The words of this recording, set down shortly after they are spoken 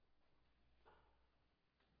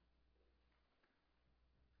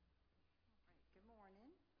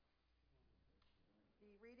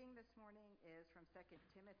this morning is from 2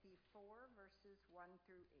 Timothy 4, verses 1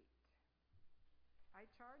 through 8. I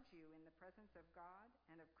charge you in the presence of God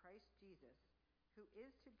and of Christ Jesus, who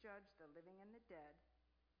is to judge the living and the dead,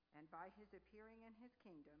 and by his appearing in his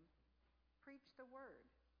kingdom, preach the word.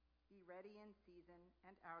 Be ready in season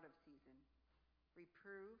and out of season.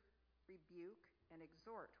 Reprove, rebuke, and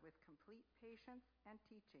exhort with complete patience and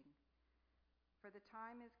teaching. For the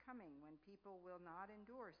time is coming when people will not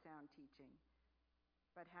endure sound teaching,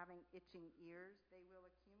 but having itching ears, they will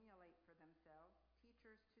accumulate for themselves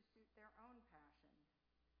teachers to suit their own passions,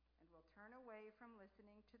 and will turn away from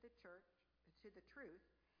listening to the truth,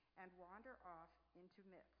 and wander off into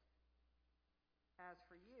myths. As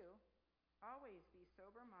for you, always be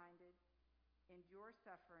sober-minded, endure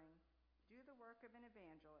suffering, do the work of an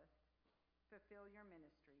evangelist, fulfill your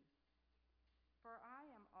ministry. For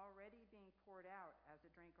I am already being poured out as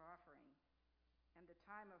a drink offering, and the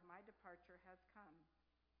time of my departure has come.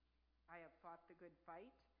 I have fought the good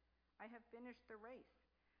fight. I have finished the race.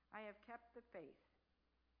 I have kept the faith.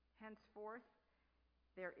 Henceforth,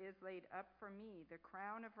 there is laid up for me the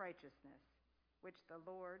crown of righteousness, which the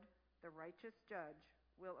Lord, the righteous judge,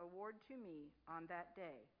 will award to me on that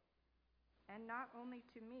day, and not only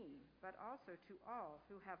to me, but also to all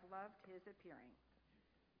who have loved his appearing.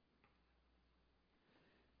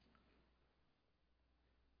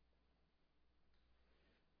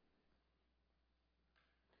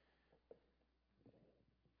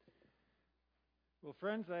 Well,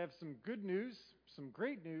 friends, I have some good news, some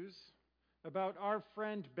great news about our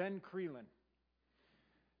friend Ben Creelan.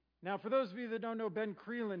 Now, for those of you that don't know Ben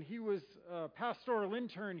Creelan, he was a pastoral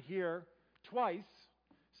intern here twice,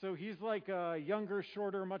 so he's like a younger,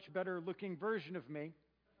 shorter, much better looking version of me.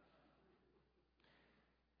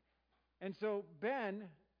 And so Ben,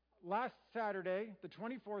 last Saturday, the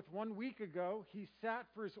 24th, 1 week ago, he sat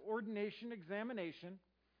for his ordination examination,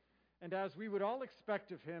 and as we would all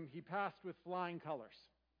expect of him, he passed with flying colors.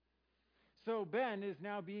 So Ben is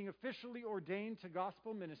now being officially ordained to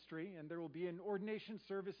gospel ministry, and there will be an ordination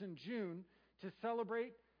service in June to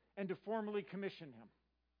celebrate and to formally commission him.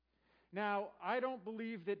 Now, I don't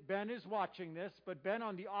believe that Ben is watching this, but Ben,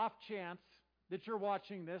 on the off chance that you're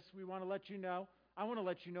watching this, I want to let you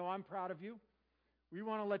know I'm proud of you. We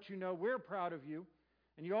want to let you know we're proud of you.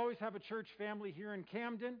 And you always have a church family here in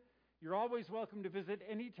Camden. You're always welcome to visit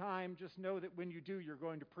anytime. Just know that when you do, you're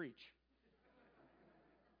going to preach.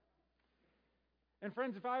 And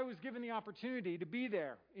friends, if I was given the opportunity to be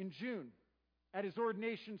there in June at his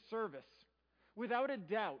ordination service, without a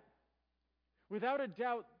doubt,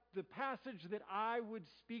 the passage that I would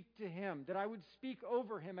speak to him, that I would speak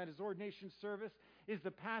over him at his ordination service, is the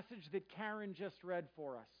passage that Karen just read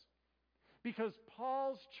for us. Because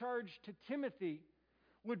Paul's charge to Timothy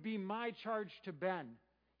would be my charge to Ben.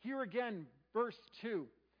 Here again, verse 2.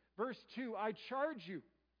 Verse 2, I charge you,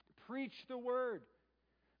 preach the word.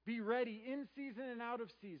 Be ready in season and out of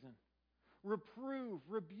season. Reprove,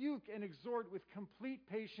 rebuke, and exhort with complete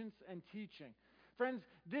patience and teaching. Friends,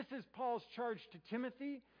 this is Paul's charge to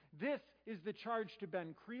Timothy. This is the charge to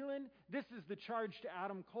Ben Creelan. This is the charge to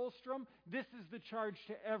Adam Kolstrom. This is the charge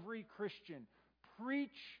to every Christian.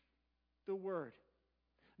 Preach the word.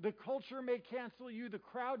 The culture may cancel you, the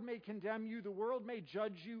crowd may condemn you, the world may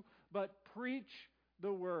judge you, but preach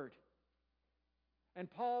the word. And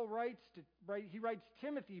Paul writes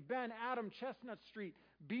Timothy, Ben, Adam, Chestnut Street,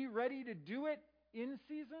 be ready to do it in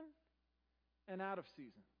season and out of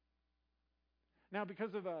season. Now,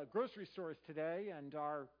 because of grocery stores today and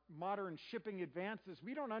our modern shipping advances,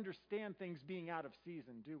 we don't understand things being out of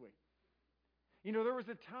season, do we? You know, there was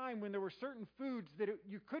a time when there were certain foods that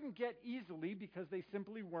you couldn't get easily because they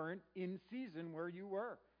simply weren't in season where you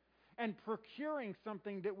were. And procuring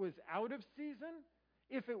something that was out of season,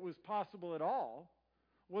 if it was possible at all,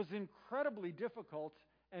 was incredibly difficult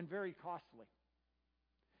and very costly.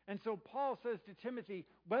 And so Paul says to Timothy,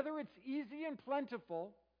 whether it's easy and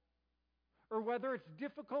plentiful, or whether it's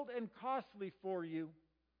difficult and costly for you,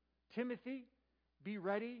 Timothy, be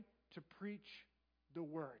ready to preach the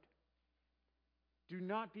word. Do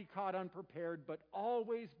not be caught unprepared, but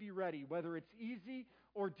always be ready, whether it's easy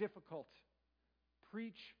or difficult.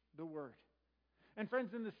 Preach the word. And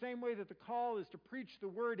friends, in the same way that the call is to preach the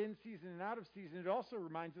word in season and out of season, it also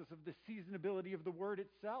reminds us of the seasonability of the word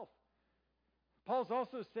itself. Paul's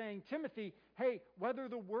also saying, Timothy, hey, whether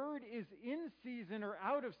the word is in season or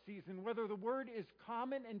out of season, whether the word is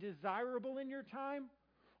common and desirable in your time,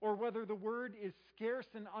 or whether the word is scarce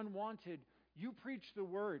and unwanted, you preach the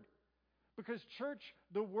word. Because, church,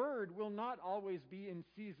 the word will not always be in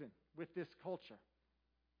season with this culture.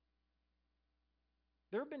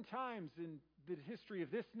 There have been times in the history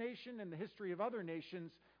of this nation and the history of other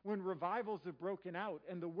nations when revivals have broken out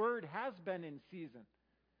and the word has been in season.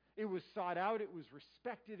 It was sought out, it was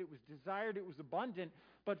respected, it was desired, it was abundant,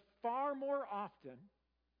 but far more often,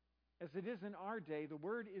 as it is in our day, the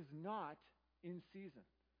word is not in season.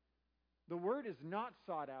 The word is not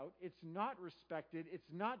sought out, it's not respected,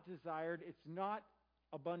 it's not desired, it's not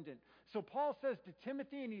abundant. So Paul says to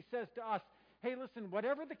Timothy, and he says to us, hey, listen,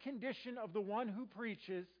 whatever the condition of the one who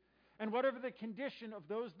preaches, and whatever the condition of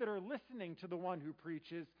those that are listening to the one who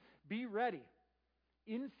preaches, be ready,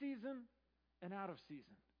 in season and out of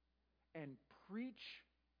season, and preach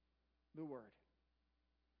the word.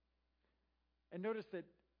 And notice that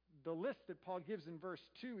the list that Paul gives in verse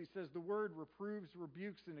 2, he says the word reproves,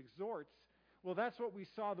 rebukes, and exhorts. Well, that's what we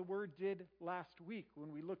saw the word did last week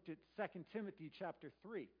when we looked at 2 Timothy chapter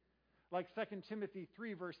 3. Like 2 Timothy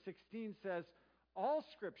 3 verse 16 says, all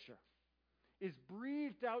Scripture is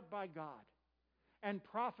breathed out by God and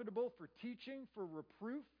profitable for teaching, for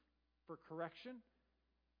reproof, for correction,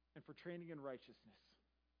 and for training in righteousness.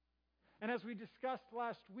 And as we discussed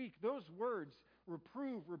last week, those words,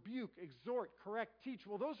 reprove, rebuke, exhort, correct, teach,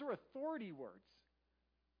 well, those are authority words.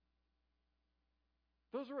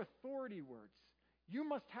 Those are authority words. You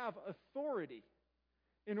must have authority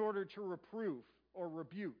in order to reprove or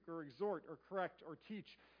rebuke or exhort or correct or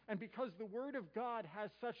teach. And because the Word of God has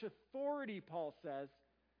such authority, Paul says,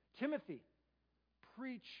 Timothy,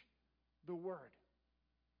 preach the Word.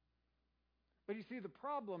 But you see, the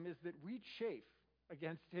problem is that we chafe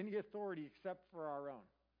against any authority except for our own.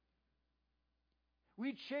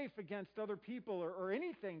 We chafe against other people or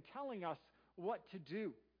anything telling us what to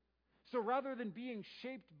do. So rather than being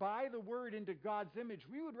shaped by the Word into God's image,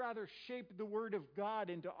 we would rather shape the Word of God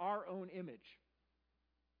into our own image.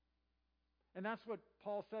 And that's what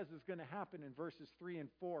Paul says is going to happen in verses 3 and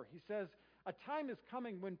 4. He says, a time is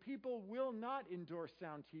coming when people will not endure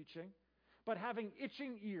sound teaching, but having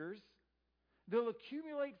itching ears, they'll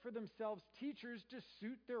accumulate for themselves teachers to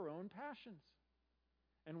suit their own passions,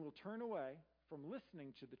 and will turn away from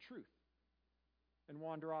listening to the truth and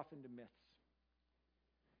wander off into myths.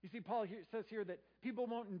 You see, Paul says here that people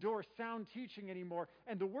won't endure sound teaching anymore,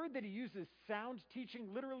 and the word that he uses, sound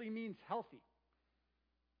teaching, literally means healthy.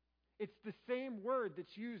 It's the same word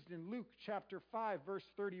that's used in Luke chapter 5, verse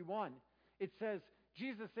 31. It says,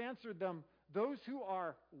 Jesus answered them, those who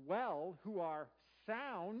are well, who are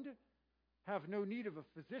sound, have no need of a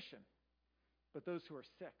physician, but those who are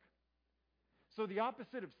sick. So the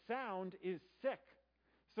opposite of sound is sick.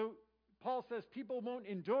 So Paul says people won't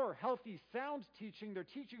endure healthy, sound teaching. Their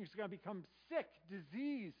teaching is going to become sick,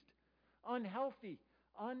 diseased, unhealthy,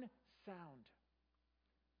 unsound.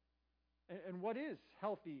 And what is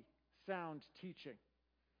healthy, sound teaching?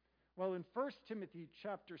 Well, in 1 Timothy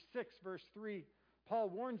chapter 6, verse 3, Paul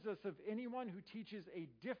warns us of anyone who teaches a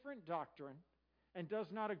different doctrine and does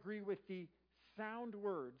not agree with the sound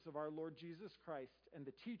words of our Lord Jesus Christ and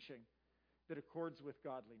the teaching that accords with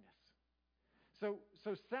godliness. So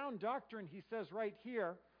sound doctrine, he says right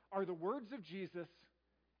here, are the words of Jesus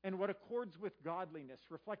and what accords with godliness,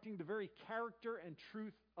 reflecting the very character and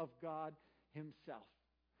truth of God himself.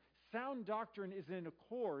 Sound doctrine is in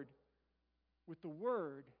accord with the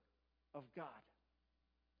Word of God.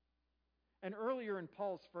 And earlier in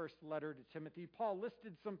Paul's first letter to Timothy, Paul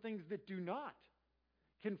listed some things that do not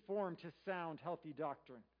conform to sound, healthy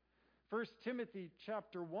doctrine. 1 Timothy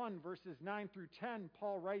chapter 1, verses 9 through 10,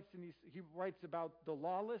 Paul writes, and he writes about the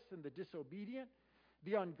lawless and the disobedient,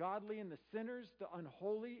 the ungodly and the sinners, the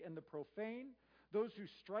unholy and the profane, those who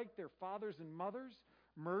strike their fathers and mothers,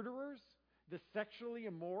 murderers, the sexually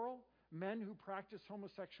immoral, men who practice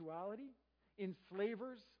homosexuality,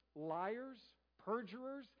 enslavers, liars,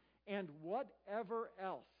 perjurers, and whatever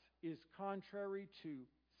else is contrary to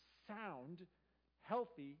sound,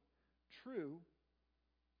 healthy, true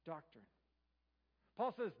doctrine.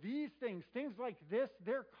 Paul says these things like this,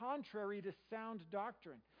 they're contrary to sound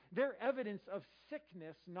doctrine. They're evidence of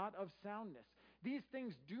sickness, not of soundness. These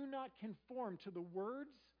things do not conform to the words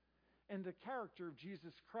and the character of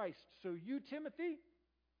Jesus Christ. So you, Timothy,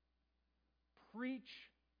 preach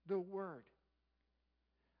the word.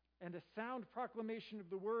 And a sound proclamation of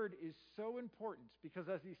the word is so important because,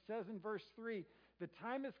 as he says in verse 3, the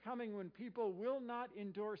time is coming when people will not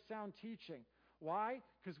endure sound teaching. Why?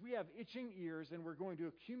 Because we have itching ears and we're going to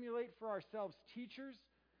accumulate for ourselves teachers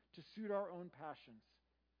to suit our own passions.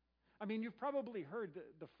 I mean, you've probably heard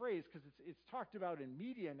the phrase, because it's talked about in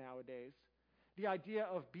media nowadays, the idea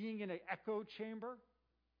of being in an echo chamber,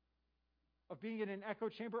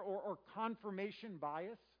 or confirmation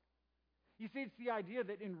bias. You see, it's the idea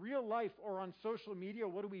that in real life or on social media,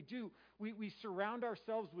 what do? We surround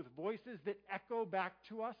ourselves with voices that echo back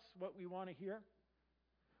to us what we want to hear.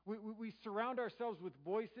 We surround ourselves with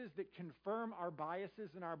voices that confirm our biases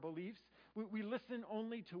and our beliefs. We listen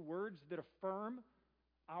only to words that affirm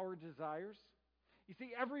our desires. You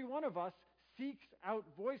see, every one of us seeks out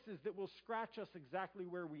voices that will scratch us exactly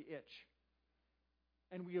where we itch.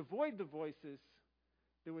 And we avoid the voices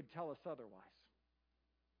that would tell us otherwise.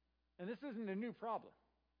 And this isn't a new problem.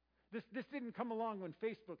 This didn't come along when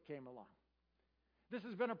Facebook came along. This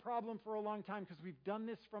has been a problem for a long time because we've done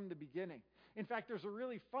this from the beginning. In fact, there's a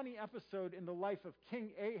really funny episode in the life of King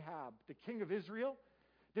Ahab, the king of Israel,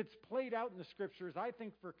 that's played out in the scriptures, I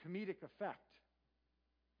think, for comedic effect.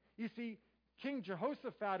 You see, King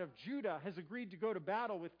Jehoshaphat of Judah has agreed to go to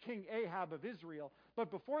battle with King Ahab of Israel. But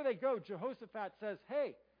before they go, Jehoshaphat says,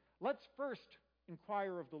 hey, let's first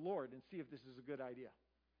inquire of the Lord and see if this is a good idea.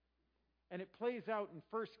 And it plays out in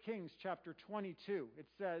 1 Kings chapter 22. It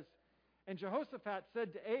says, and Jehoshaphat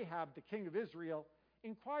said to Ahab, the king of Israel,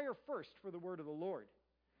 inquire first for the word of the Lord.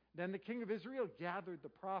 Then the king of Israel gathered the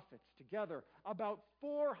prophets together, about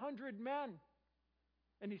 400 men.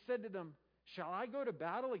 And he said to them, shall I go to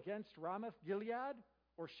battle against Ramoth Gilead,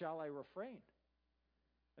 or shall I refrain?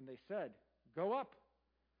 And they said, go up,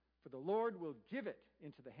 for the Lord will give it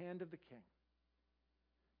into the hand of the king.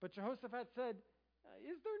 But Jehoshaphat said,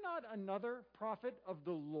 is there not another prophet of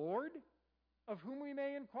the Lord of whom we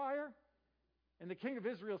may inquire? And the king of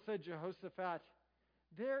Israel said to Jehoshaphat,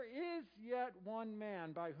 there is yet one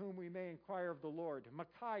man by whom we may inquire of the Lord,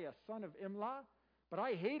 Micaiah, son of Imlah, but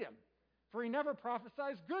I hate him, for he never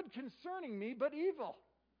prophesies good concerning me, but evil.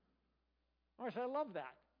 Of course, I love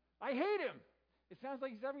that. I hate him. It sounds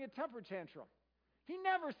like he's having a temper tantrum. He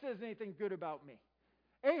never says anything good about me.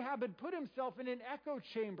 Ahab had put himself in an echo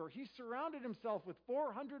chamber. He surrounded himself with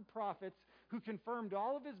 400 prophets who confirmed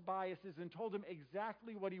all of his biases and told him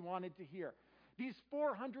exactly what he wanted to hear. These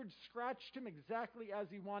 400 scratched him exactly as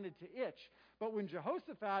he wanted to itch. But when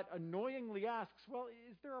Jehoshaphat annoyingly asks, well,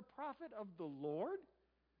 is there a prophet of the Lord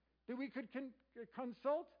that we could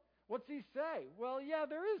consult? What's he say? Well, yeah,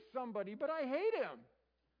 there is somebody, but I hate him.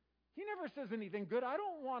 He never says anything good. I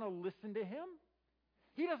don't want to listen to him.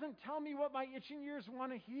 He doesn't tell me what my itching ears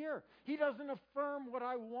want to hear. He doesn't affirm what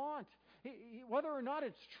I want. Whether or not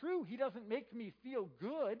it's true, he doesn't make me feel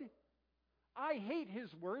good. I hate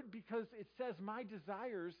his word because it says my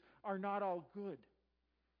desires are not all good.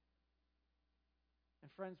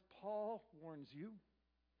 And friends, Paul warns you,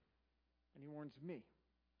 and he warns me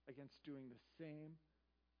against doing the same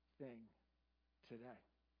thing today.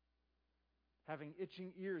 Having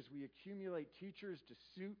itching ears, we accumulate teachers to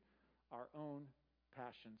suit our own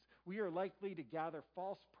passions. We are likely to gather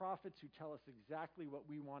false prophets who tell us exactly what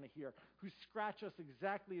we want to hear, who scratch us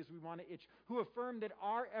exactly as we want to itch, who affirm that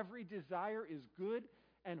our every desire is good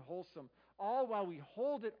and wholesome, all while we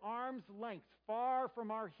hold at arm's length, far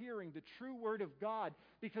from our hearing, the true word of God,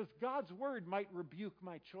 because God's word might rebuke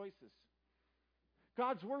my choices.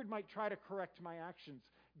 God's word might try to correct my actions.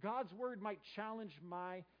 God's word might challenge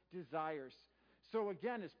my desires. So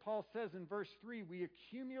again, as Paul says in verse 3, we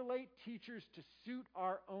accumulate teachers to suit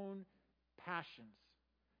our own passions,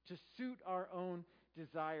 to suit our own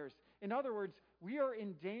desires. In other words, we are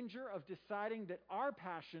in danger of deciding that our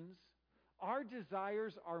passions, our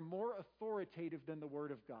desires are more authoritative than the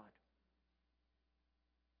Word of God.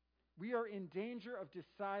 We are in danger of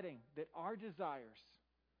deciding that our desires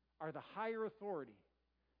are the higher authority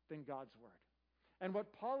than God's Word. And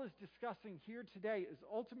what Paul is discussing here today is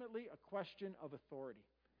ultimately a question of authority.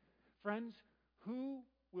 Friends, who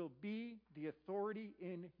will be the authority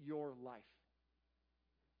in your life?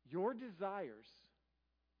 Your desires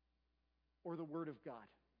or the Word of God?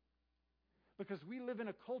 Because we live in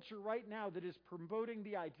a culture right now that is promoting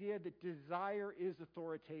the idea that desire is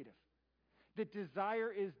authoritative, that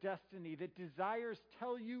desire is destiny, that desires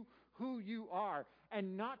tell you who you are,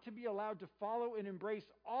 and not to be allowed to follow and embrace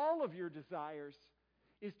all of your desires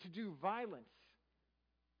is to do violence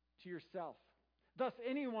to yourself. Thus,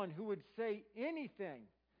 anyone who would say anything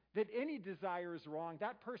that any desire is wrong,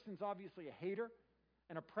 that person's obviously a hater,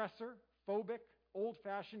 an oppressor, phobic,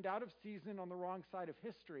 old-fashioned, out of season, on the wrong side of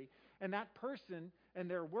history. And that person and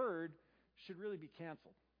their word should really be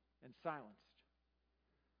canceled and silenced.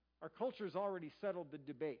 Our culture has already settled the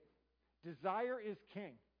debate. Desire is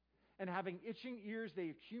king. And having itching ears, they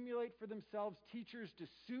accumulate for themselves teachers to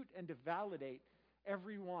suit and to validate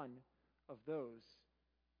every one of those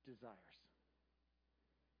desires.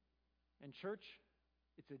 And church,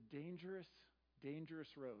 it's a dangerous, dangerous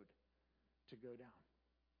road to go down.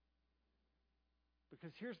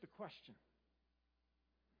 Because here's the question.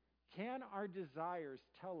 can our desires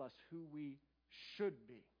tell us who we should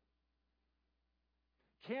be?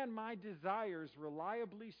 Can my desires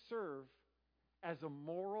reliably serve as a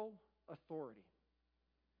moral authority?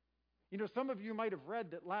 You know, some of you might have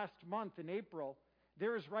read that last month in April,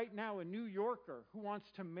 there is right now a New Yorker who wants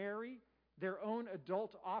to marry their own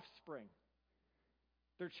adult offspring,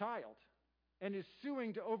 their child, and is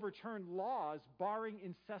suing to overturn laws barring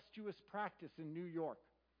incestuous practice in New York.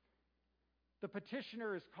 The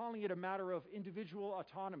petitioner is calling it a matter of individual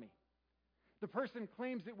autonomy. The person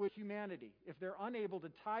claims it with humanity if they're unable to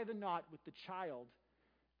tie the knot with the child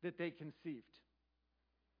that they conceived.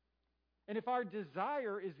 And if our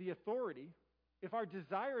desire is the authority, if our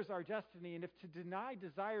desire is our destiny, and if to deny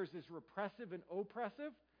desires is repressive and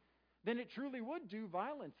oppressive, then it truly would do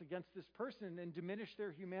violence against this person and diminish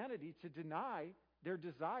their humanity to deny their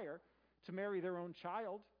desire to marry their own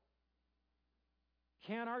child.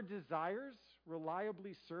 Can our desires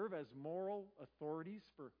reliably serve as moral authorities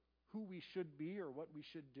for who we should be or what we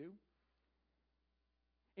should do?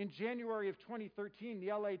 In January of 2013,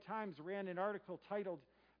 the LA Times ran an article titled,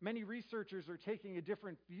 "Many Researchers Are Taking a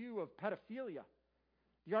Different View of Pedophilia."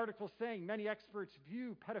 The article saying many experts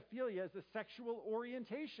view pedophilia as a sexual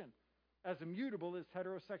orientation, as immutable as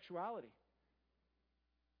heterosexuality.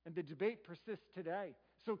 And the debate persists today.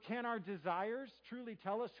 So can our desires truly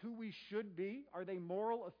tell us who we should be? Are they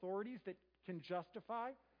moral authorities that can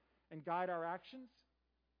justify and guide our actions?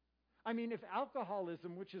 I mean, if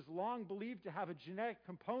alcoholism, which is long believed to have a genetic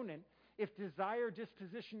component, if desire,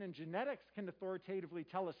 disposition, and genetics can authoritatively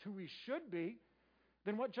tell us who we should be,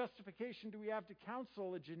 then what justification do we have to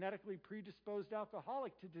counsel a genetically predisposed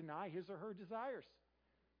alcoholic to deny his or her desires?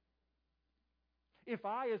 If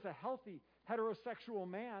I, as a healthy heterosexual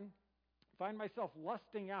man, find myself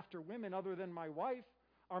lusting after women other than my wife,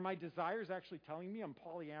 are my desires actually telling me I'm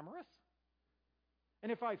polyamorous?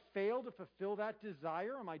 And if I fail to fulfill that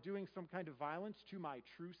desire, am I doing some kind of violence to my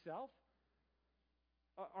true self?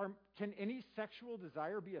 Can any sexual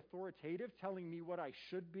desire be authoritative, telling me what I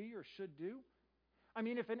should be or should do? I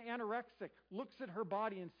mean, if an anorexic looks at her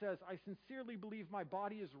body and says, "I sincerely believe my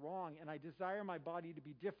body is wrong and I desire my body to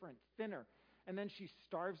be different, thinner," and then she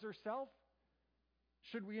starves herself,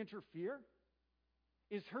 should we interfere?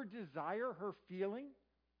 Is her desire, her feeling,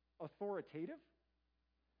 authoritative?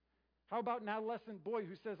 How about an adolescent boy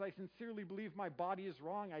who says, "I sincerely believe my body is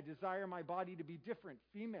wrong, I desire my body to be different,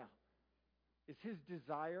 female"? Is his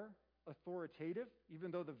desire authoritative,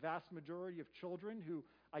 even though the vast majority of children who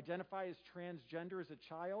identify as transgender as a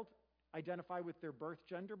child identify with their birth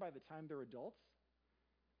gender by the time they're adults?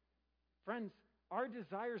 Friends, our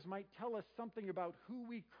desires might tell us something about who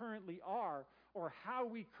we currently are or how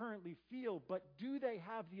we currently feel, but do they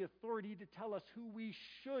have the authority to tell us who we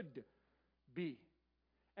should be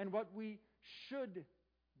and what we should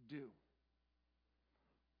do?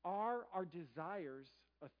 Are our desires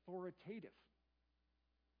authoritative?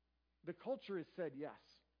 The culture has said yes.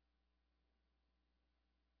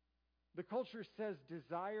 The culture says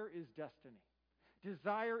desire is destiny.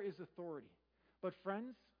 Desire is authority. But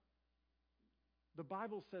friends, the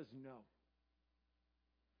Bible says no.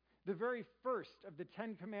 The very first of the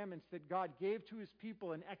 10 commandments that God gave to his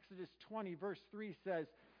people in Exodus 20, verse 3 says,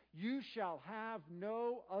 "You shall have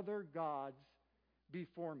no other gods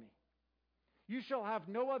before me." You shall have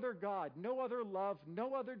no other God, no other love,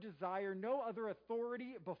 no other desire, no other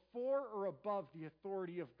authority before or above the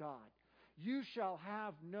authority of God. You shall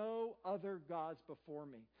have no other gods before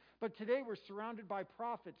me. But today we're surrounded by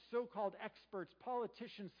prophets, so-called experts,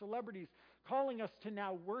 politicians, celebrities, calling us to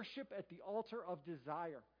now worship at the altar of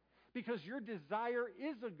desire. Because your desire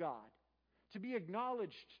is a God, to be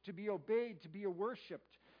acknowledged, to be obeyed, to be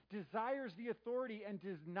worshipped. Desire is the authority, and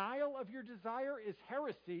denial of your desire is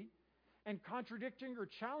heresy, and contradicting or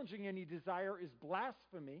challenging any desire is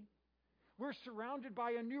blasphemy. We're surrounded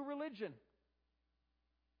by a new religion.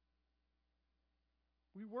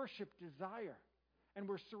 We worship desire. And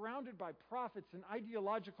we're surrounded by prophets and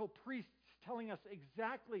ideological priests telling us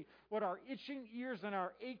exactly what our itching ears and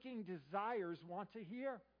our aching desires want to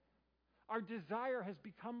hear. Our desire has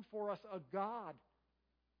become for us a god.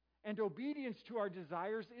 And obedience to our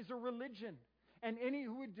desires is a religion. And any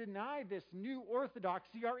who would deny this new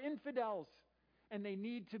orthodoxy are infidels, and they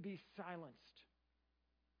need to be silenced.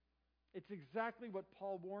 It's exactly what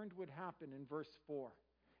Paul warned would happen in verse 4.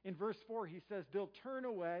 In verse 4, he says, they'll turn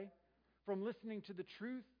away from listening to the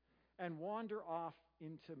truth and wander off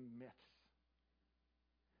into myths.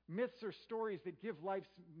 Myths are stories that give life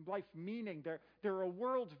meaning. They're a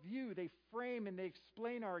world view. They frame and they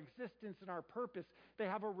explain our existence and our purpose. They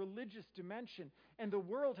have a religious dimension. And the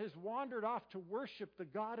world has wandered off to worship the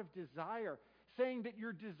God of desire, saying that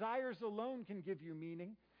your desires alone can give you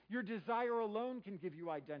meaning. Your desire alone can give you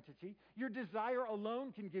identity. Your desire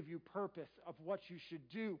alone can give you purpose of what you should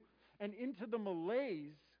do. And into the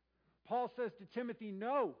malaise, Paul says to Timothy,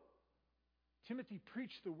 no. Timothy,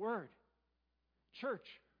 preach the word. Church,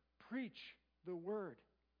 preach the word.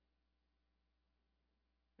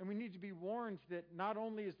 And we need to be warned that not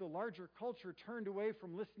only is the larger culture turned away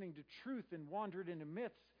from listening to truth and wandered into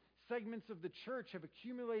myths, segments of the church have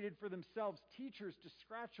accumulated for themselves teachers to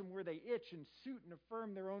scratch them where they itch and suit and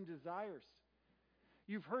affirm their own desires.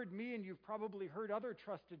 You've heard me, and you've probably heard other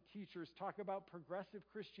trusted teachers talk about progressive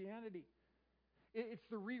Christianity. It's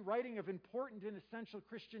the rewriting of important and essential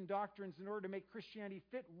Christian doctrines in order to make Christianity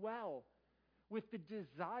fit well with the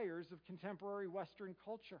desires of contemporary Western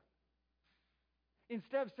culture.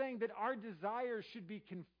 Instead of saying that our desires should be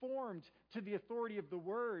conformed to the authority of the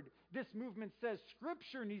Word, this movement says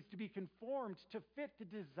Scripture needs to be conformed to fit the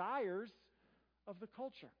desires of the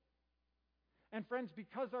culture. And friends,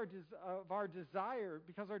 because our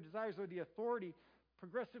desires are the authority,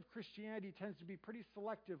 progressive Christianity tends to be pretty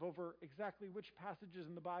selective over exactly which passages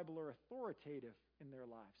in the Bible are authoritative in their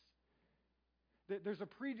lives. There's a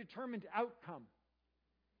predetermined outcome,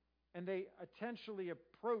 and they intentionally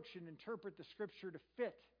approach and interpret the Scripture to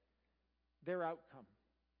fit their outcome,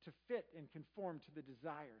 to fit and conform to the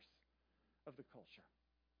desires of the culture.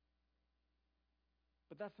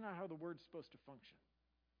 But that's not how the Word's supposed to function.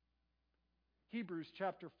 Hebrews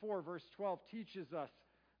chapter 4, verse 12 teaches us,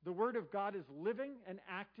 the Word of God is living and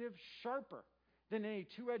active, sharper than any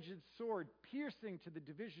two-edged sword, piercing to the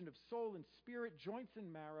division of soul and spirit, joints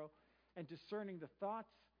and marrow, and discerning the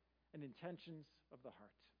thoughts and intentions of the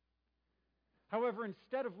heart. However,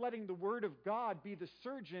 instead of letting the Word of God be the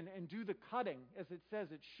surgeon and do the cutting, as it says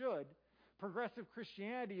it should, progressive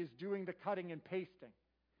Christianity is doing the cutting and pasting,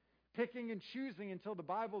 picking and choosing until the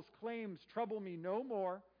Bible's claims trouble me no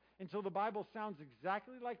more, until the Bible sounds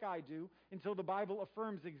exactly like I do, until the Bible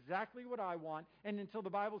affirms exactly what I want, and until the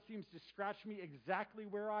Bible seems to scratch me exactly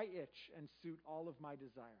where I itch and suit all of my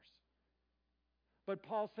desires. But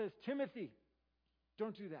Paul says, Timothy,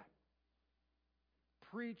 don't do that.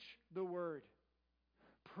 Preach the word.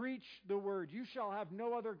 Preach the word. You shall have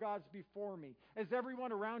no other gods before me. As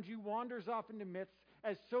everyone around you wanders off into myths,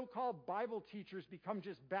 as so-called Bible teachers become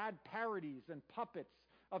just bad parodies and puppets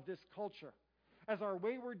of this culture, as our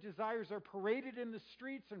wayward desires are paraded in the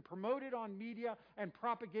streets and promoted on media and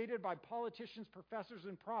propagated by politicians, professors,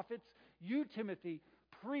 and prophets, you, Timothy,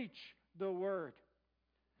 preach the word.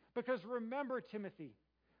 Because remember, Timothy,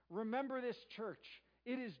 remember this church.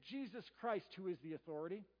 It is Jesus Christ who is the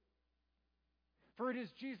authority. For it is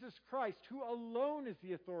Jesus Christ who alone is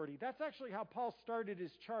the authority. That's actually how Paul started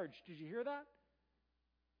his charge. Did you hear that?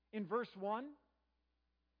 In verse 1,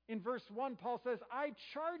 Paul says, I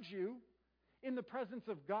charge you in the presence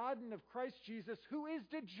of God and of Christ Jesus, who is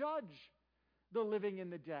to judge the living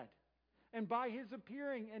and the dead. And by his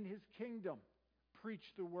appearing and his kingdom, preach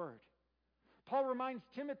the word. Paul reminds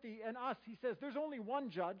Timothy and us, he says, there's only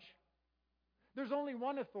one judge. There's only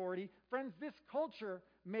one authority. Friends, this culture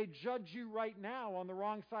may judge you right now on the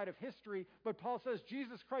wrong side of history, but Paul says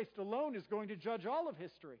Jesus Christ alone is going to judge all of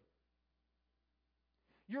history.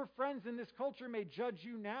 Your friends in this culture may judge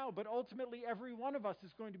you now, but ultimately every one of us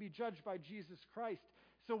is going to be judged by Jesus Christ.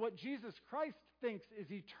 So what Jesus Christ thinks is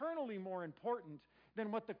eternally more important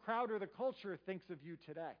than what the crowd or the culture thinks of you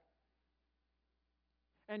today.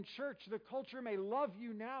 And church, the culture may love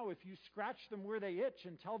you now if you scratch them where they itch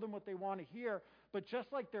and tell them what they want to hear, but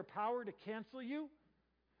just like their power to cancel you,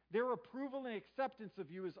 their approval and acceptance of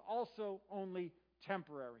you is also only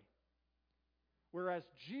temporary. Whereas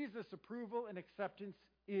Jesus' approval and acceptance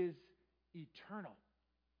is eternal.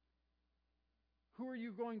 Who are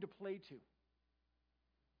you going to play to?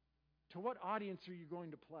 To what audience are you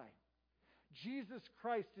going to play? Jesus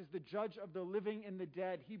Christ is the judge of the living and the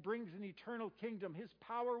dead. He brings an eternal kingdom. His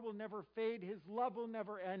power will never fade. His love will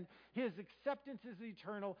never end. His acceptance is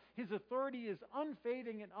eternal. His authority is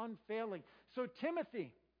unfading and unfailing. So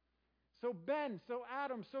Timothy, so Ben, so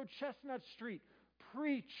Adam, so Chestnut Street,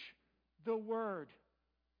 preach the word.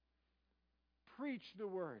 Preach the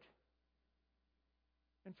word.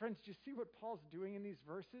 And friends, do you see what Paul's doing in these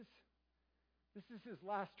verses? This is his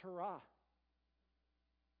last hurrah.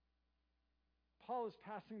 Paul is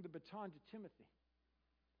passing the baton to Timothy.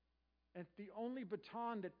 And the only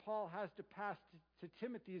baton that Paul has to pass to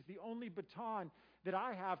Timothy is the only baton that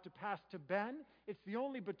I have to pass to Ben. It's the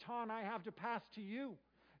only baton I have to pass to you.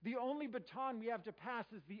 The only baton we have to pass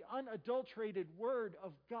is the unadulterated Word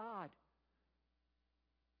of God.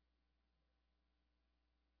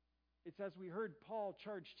 It's as we heard Paul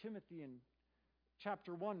charge Timothy in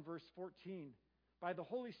chapter 1, verse 14. by the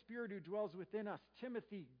Holy Spirit who dwells within us,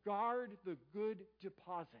 Timothy, guard the good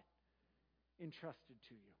deposit entrusted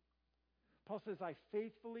to you. Paul says, I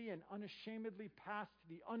faithfully and unashamedly passed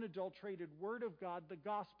the unadulterated word of God, the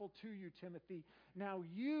gospel, to you, Timothy. Now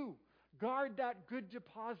you guard that good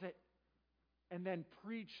deposit and then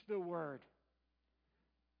preach the word.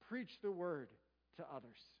 Preach the word to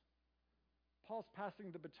others. Paul's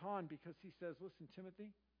passing the baton because he says, listen, Timothy,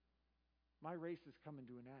 my race is coming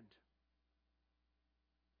to an end.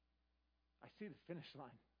 I see the finish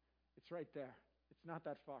line. It's right there. It's not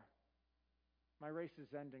that far. My race is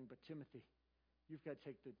ending, but Timothy, you've got to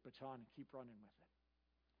take the baton and keep running with it.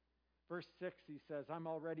 Verse 6, he says, I'm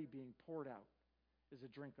already being poured out as a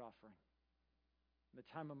drink offering. And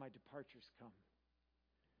the time of my departure's come.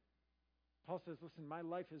 Paul says, listen, my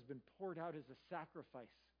life has been poured out as a sacrifice.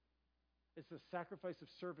 It's a sacrifice of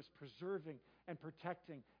service, preserving and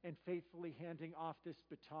protecting and faithfully handing off this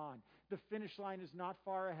baton. The finish line is not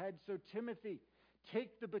far ahead. So Timothy,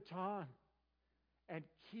 take the baton and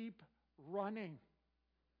keep running.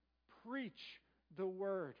 Preach the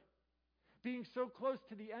word. Being so close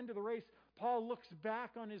to the end of the race, Paul looks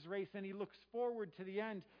back on his race and he looks forward to the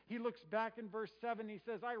end. He looks back in verse 7. He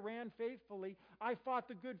says, I ran faithfully. I fought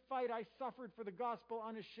the good fight. I suffered for the gospel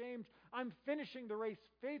unashamed. I'm finishing the race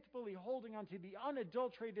faithfully, holding onto the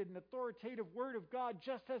unadulterated and authoritative word of God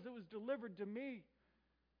just as it was delivered to me.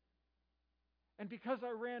 And because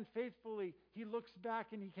I ran faithfully, he looks back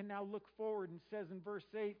and he can now look forward and says in verse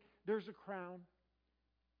 8, there's a crown,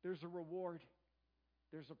 there's a reward,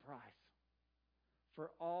 there's a prize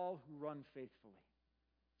for all who run faithfully.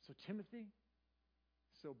 So Timothy,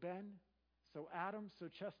 so Ben, so Adam, so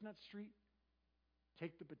Chestnut Street,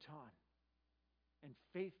 take the baton and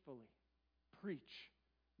faithfully preach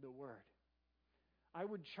the word. I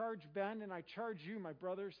would charge Ben and I charge you, my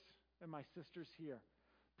brothers and my sisters here,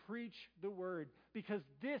 preach the word, because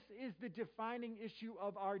this is the defining issue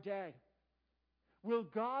of our day. Will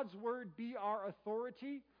God's word be our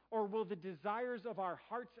authority, or will the desires of our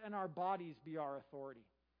hearts and our bodies be our authority?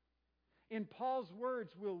 In Paul's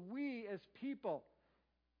words, will we as people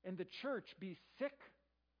in the church be sick,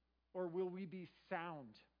 or will we be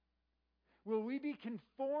sound? Will we be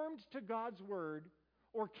conformed to God's word,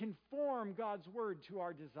 or conform God's word to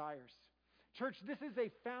our desires? Church, this is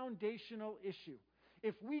a foundational issue.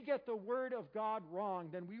 If we get the word of God wrong,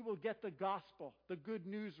 then we will get the gospel, the good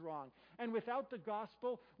news, wrong. And without the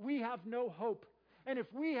gospel, we have no hope. And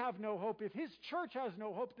if we have no hope, if his church has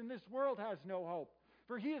no hope, then this world has no hope.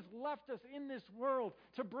 For he has left us in this world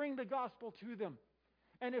to bring the gospel to them.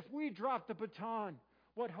 And if we drop the baton,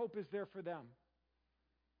 what hope is there for them?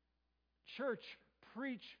 Church,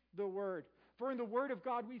 preach the word. For in the word of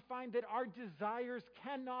God, we find that our desires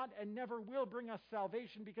cannot and never will bring us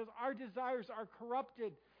salvation, because our desires are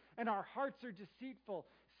corrupted and our hearts are deceitful.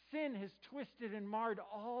 Sin has twisted and marred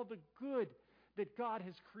all the good that God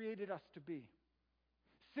has created us to be.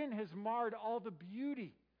 Sin has marred all the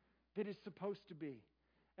beauty that is supposed to be.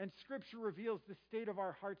 And Scripture reveals the state of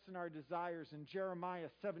our hearts and our desires in Jeremiah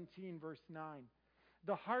 17, verse 9.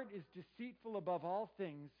 The heart is deceitful above all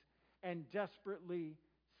things and desperately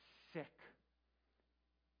sick.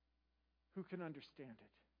 Who can understand it?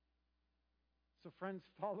 So friends,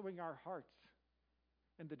 following our hearts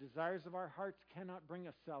and the desires of our hearts cannot bring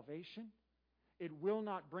us salvation. It will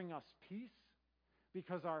not bring us peace,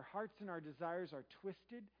 because our hearts and our desires are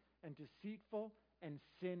twisted and deceitful and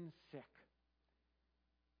sin sick.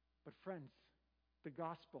 But friends, the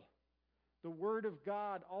gospel, the word of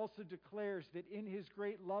God also declares that in his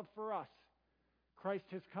great love for us, Christ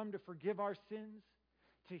has come to forgive our sins,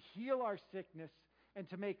 to heal our sickness, and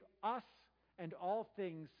to make us and all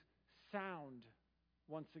things sound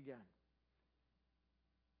once again.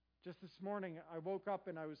 Just this morning, I woke up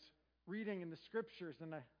and I was reading in the Scriptures,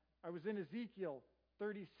 and I was in Ezekiel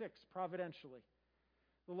 36 providentially.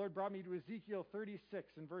 The Lord brought me to Ezekiel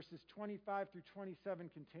 36, and verses 25 through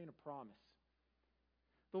 27 contain a promise.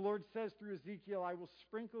 The Lord says through Ezekiel, I will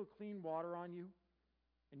sprinkle clean water on you,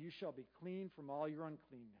 and you shall be clean from all your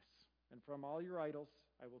uncleanness, and from all your idols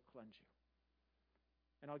I will cleanse you.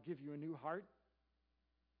 And I'll give you a new heart,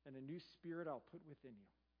 and a new spirit I'll put within you.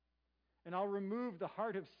 And I'll remove the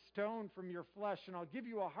heart of stone from your flesh, and I'll give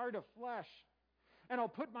you a heart of flesh. And I'll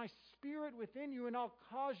put my spirit within you, and I'll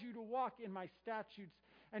cause you to walk in my statutes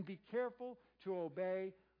and be careful to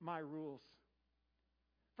obey my rules.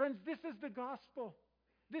 Friends, this is the gospel.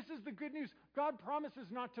 This is the good news. God promises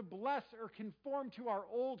not to bless or conform to our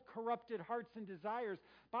old corrupted hearts and desires.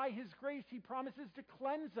 By His grace, He promises to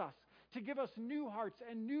cleanse us, to give us new hearts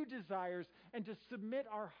and new desires, and to submit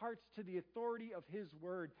our hearts to the authority of His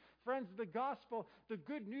word. Friends, the gospel, the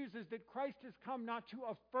good news is that Christ has come not to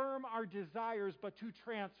affirm our desires, but to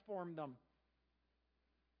transform them.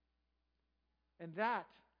 And that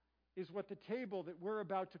is what the table that we're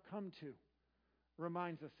about to come to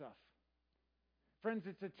reminds us of. Friends,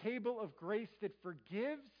 it's a table of grace that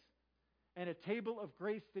forgives and a table of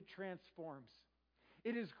grace that transforms.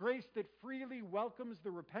 It is grace that freely welcomes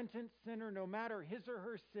the repentant sinner no matter his or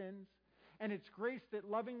her sins, and it's grace that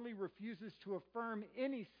lovingly refuses to affirm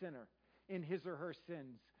any sinner in his or her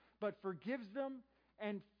sins, but forgives them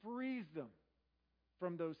and frees them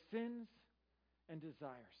from those sins and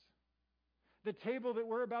desires. The table that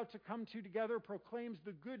we're about to come to together proclaims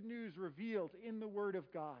the good news revealed in the Word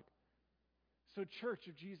of God. So, Church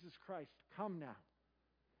of Jesus Christ, come now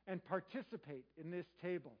and participate in this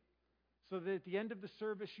table so that at the end of the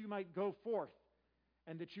service you might go forth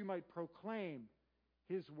and that you might proclaim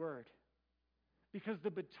His Word. Because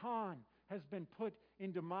the baton has been put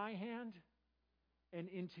into my hand and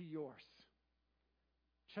into yours.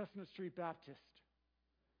 Chestnut Street Baptist,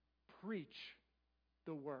 preach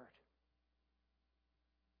the Word.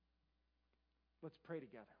 Let's pray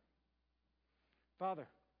together. Father,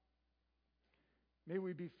 may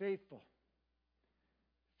we be faithful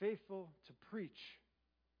to preach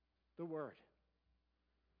the Word.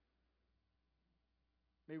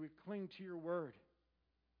 May we cling to your Word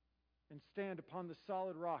and stand upon the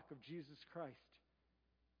solid rock of Jesus Christ.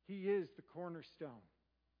 He is the cornerstone,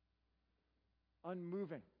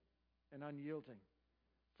 unmoving and unyielding,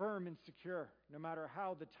 firm and secure, no matter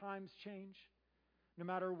how the times change, no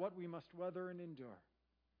matter what we must weather and endure.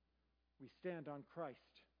 We stand on Christ,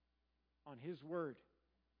 on His Word,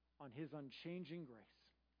 on His unchanging grace.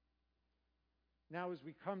 Now as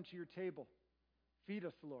we come to your table, feed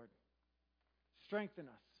us, Lord. Strengthen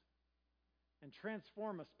us and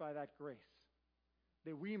transform us by that grace,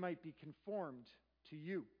 that we might be conformed to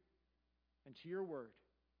you and to your word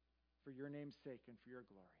for your name's sake and for your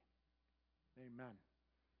glory. Amen.